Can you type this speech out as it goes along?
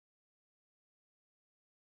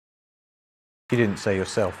You didn't say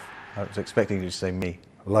yourself. I was expecting you to say me.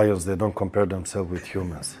 Lions, they don't compare themselves with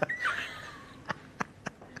humans.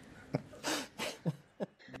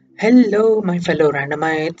 Hello, my fellow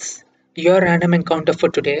randomites. Your random encounter for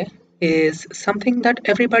today is something that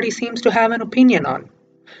everybody seems to have an opinion on: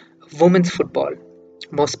 women's football.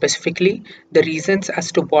 More specifically, the reasons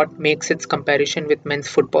as to what makes its comparison with men's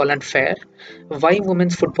football unfair, why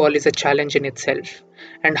women's football is a challenge in itself,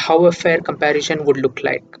 and how a fair comparison would look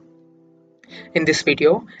like. In this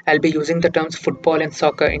video, I'll be using the terms football and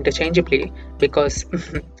soccer interchangeably because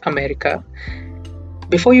America.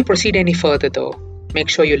 Before you proceed any further though, make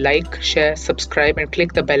sure you like, share, subscribe and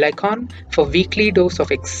click the bell icon for weekly dose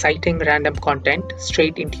of exciting random content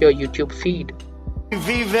straight into your YouTube feed.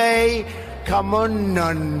 Vive come on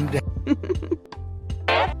none.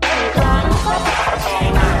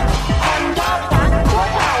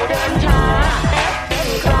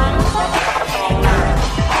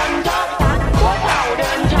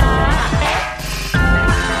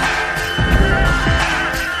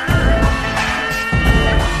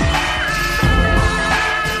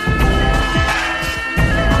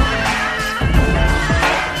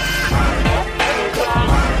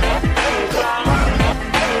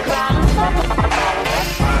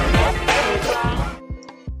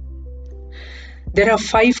 There are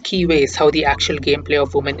 5 key ways how the actual gameplay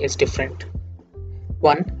of women is different.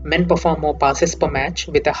 1. Men perform more passes per match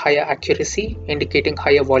with a higher accuracy, indicating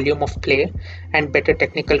higher volume of play and better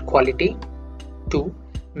technical quality. 2.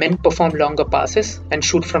 Men perform longer passes and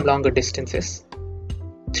shoot from longer distances.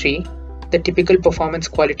 3. The typical performance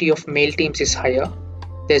quality of male teams is higher.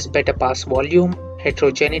 There's better pass volume,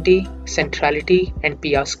 heterogeneity, centrality, and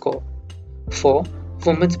PR score. 4.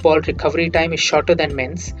 Women's ball recovery time is shorter than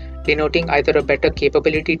men's, denoting either a better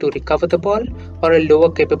capability to recover the ball or a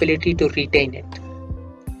lower capability to retain it.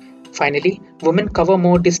 Finally, women cover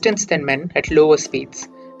more distance than men at lower speeds,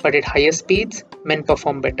 but at higher speeds, men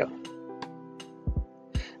perform better.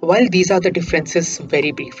 While these are the differences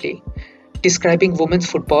very briefly, describing women's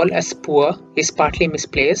football as poor is partly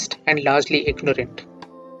misplaced and largely ignorant.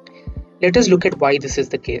 Let us look at why this is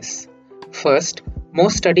the case. First,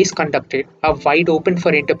 most studies conducted are wide open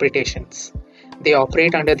for interpretations. They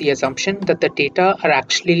operate under the assumption that the data are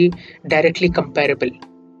actually directly comparable,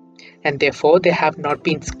 and therefore they have not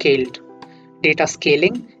been scaled. Data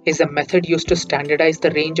scaling is a method used to standardize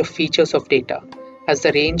the range of features of data, as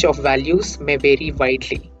the range of values may vary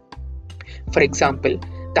widely. For example,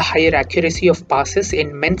 the higher accuracy of passes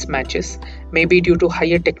in men's matches may be due to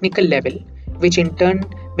higher technical level, which in turn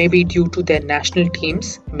may be due to their national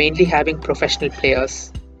teams mainly having professional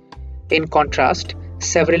players. In contrast,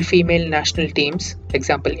 several female national teams,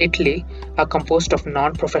 example Italy, are composed of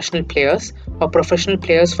non-professional players or professional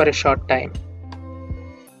players for a short time.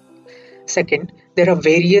 Second, there are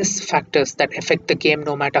various factors that affect the game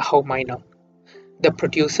no matter how minor. The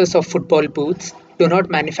producers of football boots do not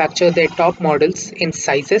manufacture their top models in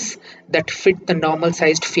sizes that fit the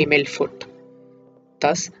normal-sized female foot.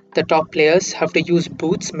 Thus, the top players have to use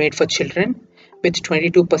boots made for children, with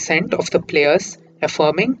 22% of the players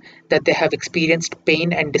affirming that they have experienced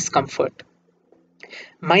pain and discomfort.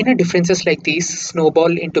 Minor differences like these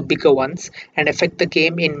snowball into bigger ones and affect the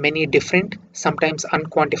game in many different, sometimes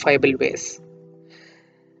unquantifiable ways.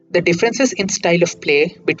 The differences in style of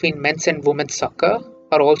play between men's and women's soccer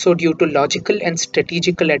are also due to logical and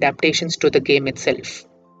strategical adaptations to the game itself.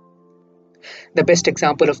 The best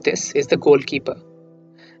example of this is the goalkeeper.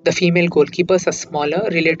 The female goalkeepers are smaller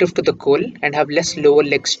relative to the goal and have less lower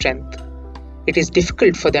leg strength. It is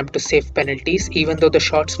difficult for them to save penalties even though the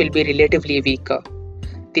shots will be relatively weaker.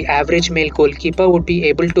 The average male goalkeeper would be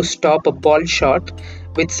able to stop a ball shot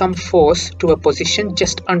with some force to a position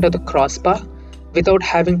just under the crossbar without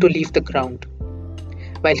having to leave the ground,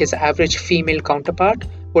 while his average female counterpart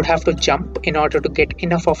would have to jump in order to get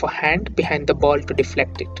enough of a hand behind the ball to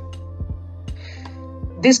deflect it.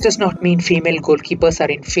 This does not mean female goalkeepers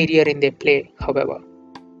are inferior in their play, however.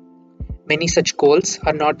 Many such goals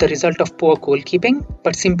are not the result of poor goalkeeping,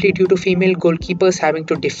 but simply due to female goalkeepers having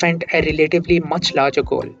to defend a relatively much larger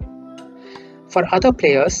goal. For other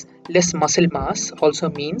players, less muscle mass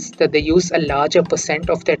also means that they use a larger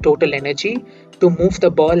percent of their total energy to move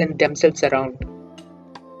the ball and themselves around.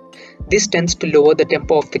 This tends to lower the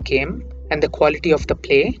tempo of the game and the quality of the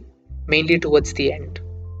play, mainly towards the end.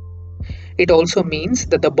 It also means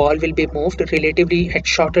that the ball will be moved relatively at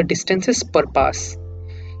shorter distances per pass.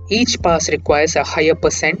 Each pass requires a higher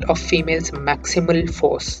percent of females' maximal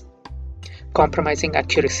force, compromising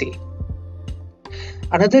accuracy.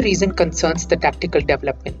 Another reason concerns the tactical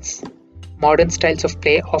developments. Modern styles of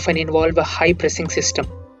play often involve a high pressing system.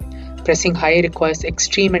 Pressing high requires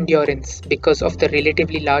extreme endurance because of the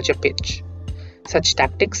relatively larger pitch. Such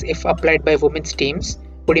tactics, if applied by women's teams,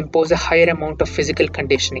 would impose a higher amount of physical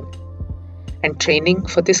conditioning. And training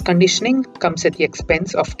for this conditioning comes at the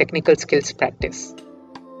expense of technical skills practice.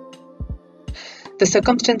 The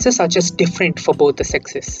circumstances are just different for both the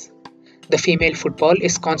sexes. The female football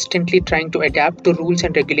is constantly trying to adapt to rules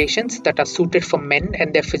and regulations that are suited for men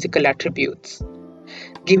and their physical attributes.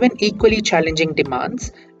 Given equally challenging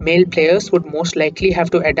demands, male players would most likely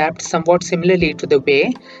have to adapt somewhat similarly to the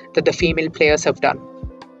way that the female players have done.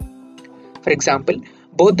 For example,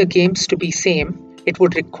 both the games to be same, it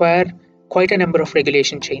would require quite a number of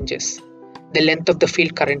regulation changes. The length of the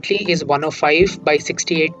field currently is 105 by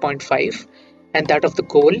 68.5, and that of the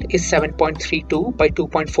goal is 7.32 by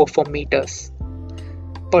 2.44 meters.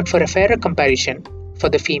 But for a fairer comparison, for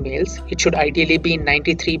the females, it should ideally be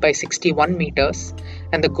 93 by 61 meters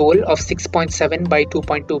and the goal of 6.7 by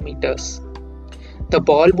 2.2 meters. The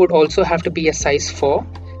ball would also have to be a size 4,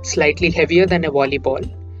 slightly heavier than a volleyball,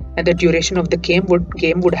 and the duration of the game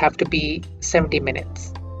would have to be 70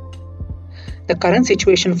 minutes. The current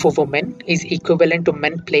situation for women is equivalent to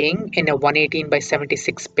men playing in a 118 by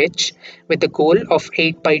 76 pitch with the goal of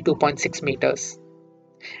 8 by 2.6 meters,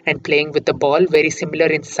 and playing with the ball very similar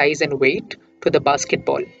in size and weight to the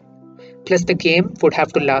basketball. Plus the game would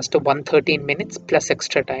have to last 113 minutes plus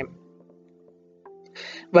extra time.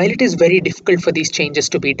 While it is very difficult for these changes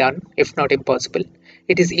to be done, if not impossible,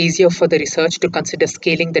 it is easier for the research to consider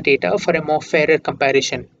scaling the data for a more fairer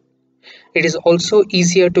comparison. It is also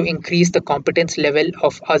easier to increase the competence level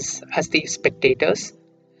of us as the spectators,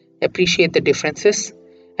 appreciate the differences,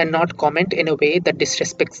 and not comment in a way that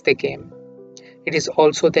disrespects the game. It is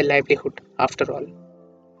also their livelihood, after all.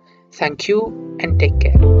 Thank you and take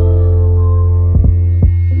care.